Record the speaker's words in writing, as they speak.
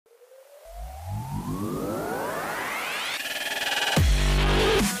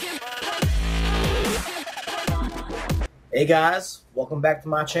Hey guys, welcome back to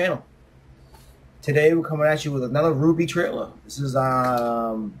my channel. Today we're coming at you with another rwby trailer. This is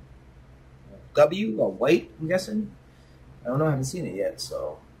W or White, I'm guessing. I don't know, I haven't seen it yet,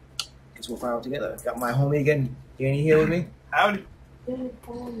 so I guess we'll find out together. Got my homie again, Danny, here with me. Howdy. And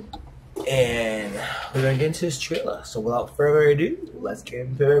we're gonna get into this trailer. So without further ado, let's get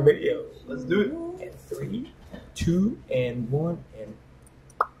into the video. Let's do it. And 3, 2, and 1, and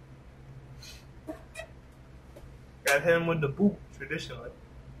Gotta hit him with the boot traditionally.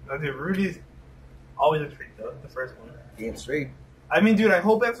 I think Rudy's always a treat though, the first one. game straight. I mean, dude, I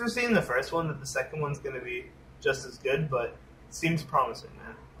hope after seeing the first one that the second one's gonna be just as good, but it seems promising,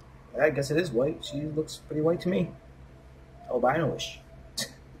 man. I guess it is white. She looks pretty white to me. Albino-ish.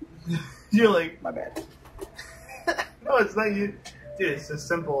 You're like, My bad. no, it's not you. Dude, it's a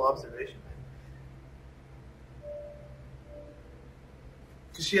simple observation, man.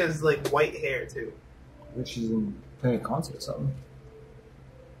 Because she has, like, white hair, too. Which she's in playing a concert or something.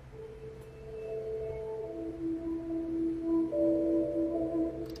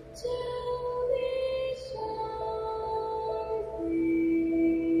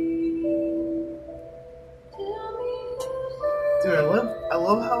 Dude, I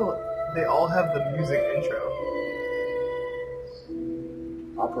love how they all have the music intro.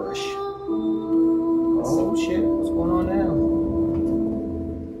 Opera-ish. Oh shit, what's going on now?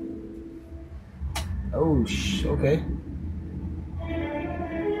 Oh okay.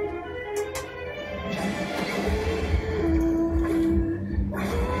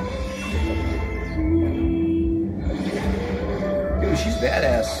 Dude, she's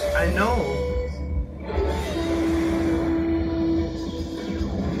badass. I know.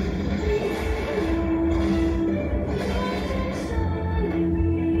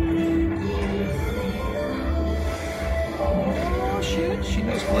 Oh shit, she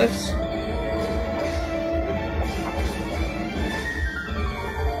knows glyphs.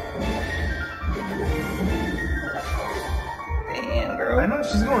 Damn, girl. I know,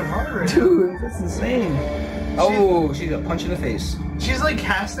 she's going hard right now. Dude, that's insane. Oh, she's a punch in the face. She's like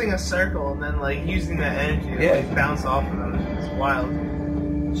casting a circle and then like using that energy to like bounce off of them. It's wild.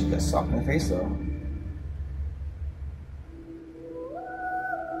 She got socked in the face though.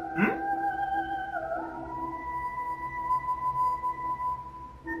 Hmm?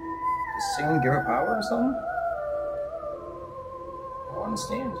 Does singing give her power or something? I don't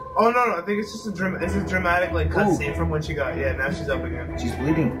understand. Oh no, I think it's just a dramatic like cutscene from when she got now she's up again. She's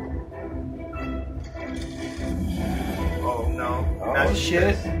bleeding. Oh no. Oh Now she's shit.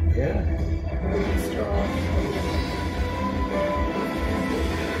 pissed. Yeah.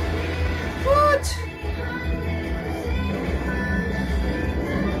 What?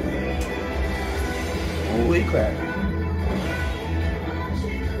 Holy crap.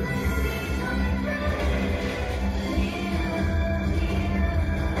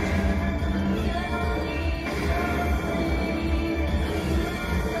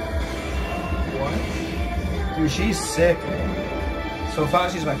 What? Dude, she's sick. So far,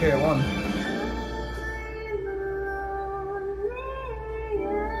 she's my favorite one.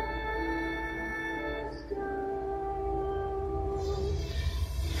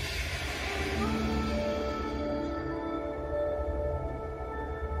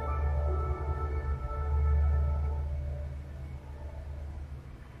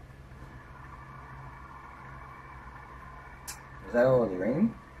 Is that all the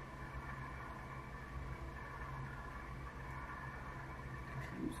rain?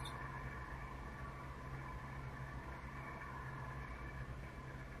 Confused.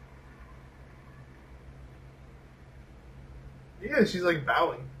 Yeah, she's like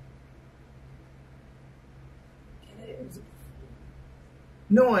bowing.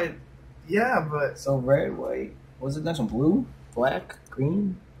 No, yeah, but So red, white. Was it next one? Blue, black,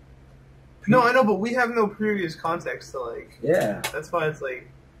 green? no, I know, but we have no previous context to like. Yeah, That's why it's like,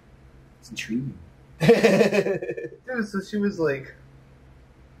 it's intriguing. dude. So she was like,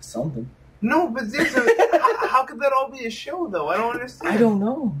 Something. no, but dude, so how could that all be a show though? I don't understand. I don't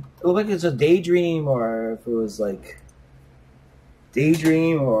know. It looked like it's a daydream, or if it was like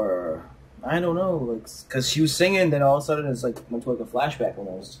daydream, or I don't know. Like, cause she was singing, then all of a sudden it's like went to like a flashback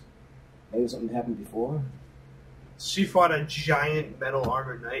almost. Maybe something happened before. She fought a giant metal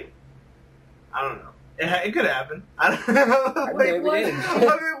armored knight. I don't know. It could happen. I don't know. I do that Like, every what? day. I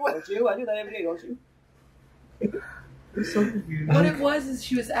mean, what? Don't you? I do that every day, don't you? I'm so confused. What it was is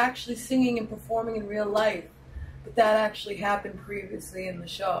she was actually singing and performing in real life, but that actually happened previously in the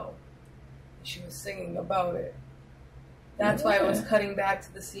show. She was singing about it. That's why I was cutting back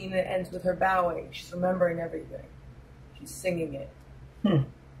to the scene that ends with her bowing. She's remembering everything. She's singing it.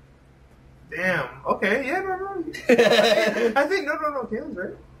 Damn. Okay. Yeah. No. I think no. Kayla's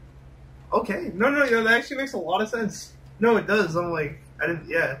right. Okay. No. Yeah, that actually makes a lot of sense. No, it does. I'm like, I didn't.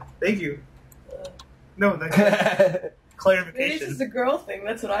 Yeah. Thank you. No. That's clarification. Maybe it's just a girl thing.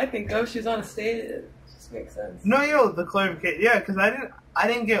 That's what I think of. She's on a stage. It just makes sense. No, the clarification. Yeah, because I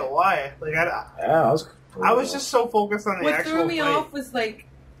didn't get why. Like I was just so focused on the what actual threw me fight. off was like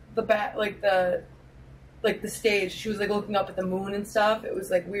the stage. She was like looking up at the moon and stuff. It was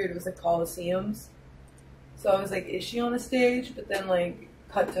like weird. It was like Coliseums. So I was like, is she on a stage? But then like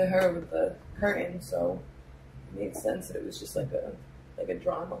cut to her with the curtain, so it made sense that it was just like a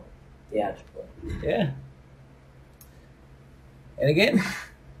drama, theatrical. Yeah. And again,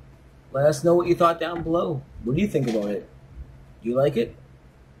 let us know what you thought down below. What do you think about it? Do you like it?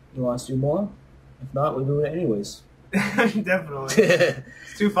 You want us to do more? If not, we'll do it anyways. Definitely.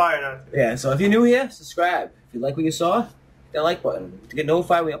 It's too fire now. Yeah, so if you're new here, subscribe. If you like what you saw, hit that like button. To get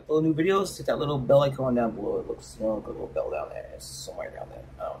notified when we upload new videos, hit that little bell icon down below. It looks, like a little bell down there. It's somewhere down there.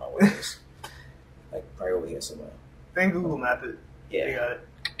 I don't know where it is. Like, probably over here somewhere. Then Google Map it. Yeah. You got it.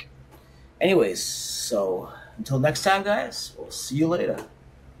 Anyways, so until next time, guys, we'll see you later.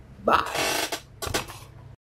 Bye.